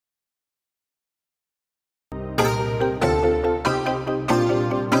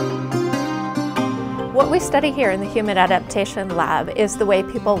What we study here in the Human Adaptation Lab is the way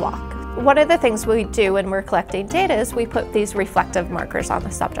people walk. One of the things we do when we're collecting data is we put these reflective markers on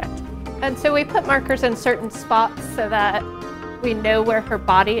the subject. And so we put markers in certain spots so that we know where her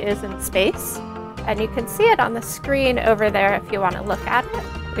body is in space. And you can see it on the screen over there if you want to look at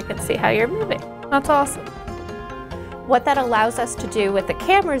it. We can see how you're moving. That's awesome. What that allows us to do with the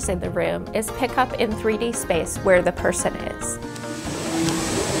cameras in the room is pick up in 3D space where the person is.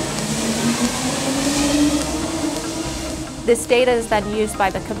 This data is then used by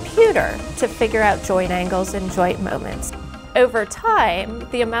the computer to figure out joint angles and joint moments. Over time,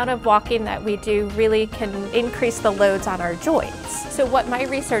 the amount of walking that we do really can increase the loads on our joints. So what my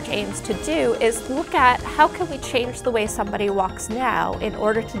research aims to do is look at how can we change the way somebody walks now in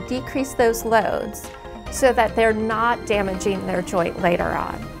order to decrease those loads so that they're not damaging their joint later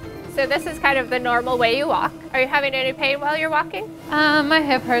on. So this is kind of the normal way you walk. Are you having any pain while you're walking? My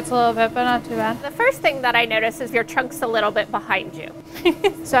hip hurts a little bit, but not too bad. The first thing that I notice is your trunk's a little bit behind you.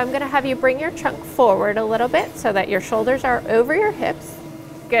 So I'm gonna have you bring your trunk forward a little bit so that your shoulders are over your hips.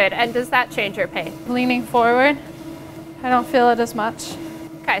 Good, and does that change your pain? Leaning forward, I don't feel it as much.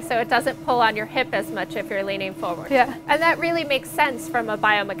 Okay, so it doesn't pull on your hip as much if you're leaning forward. Yeah. And that really makes sense from a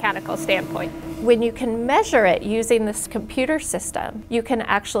biomechanical standpoint. When you can measure it using this computer system, you can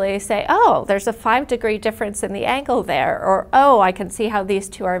actually say, oh, there's a 5-degree difference in the angle there, or oh, I can see how these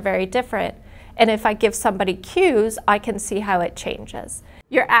two are very different. And if I give somebody cues, I can see how it changes.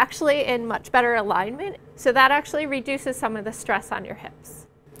 You're actually in much better alignment, so that actually reduces some of the stress on your hips.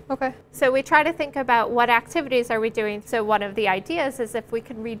 Okay. So we try to think about what activities are we doing. So one of the ideas is if we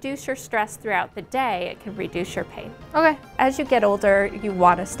can reduce your stress throughout the day, it can reduce your pain. Okay. As you get older, you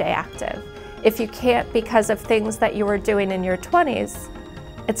want to stay active. If you can't because of things that you were doing in your 20s,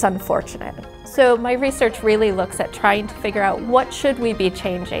 it's unfortunate. So my research really looks at trying to figure out what should we be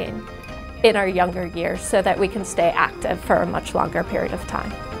changing in our younger years so that we can stay active for a much longer period of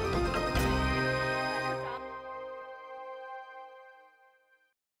time.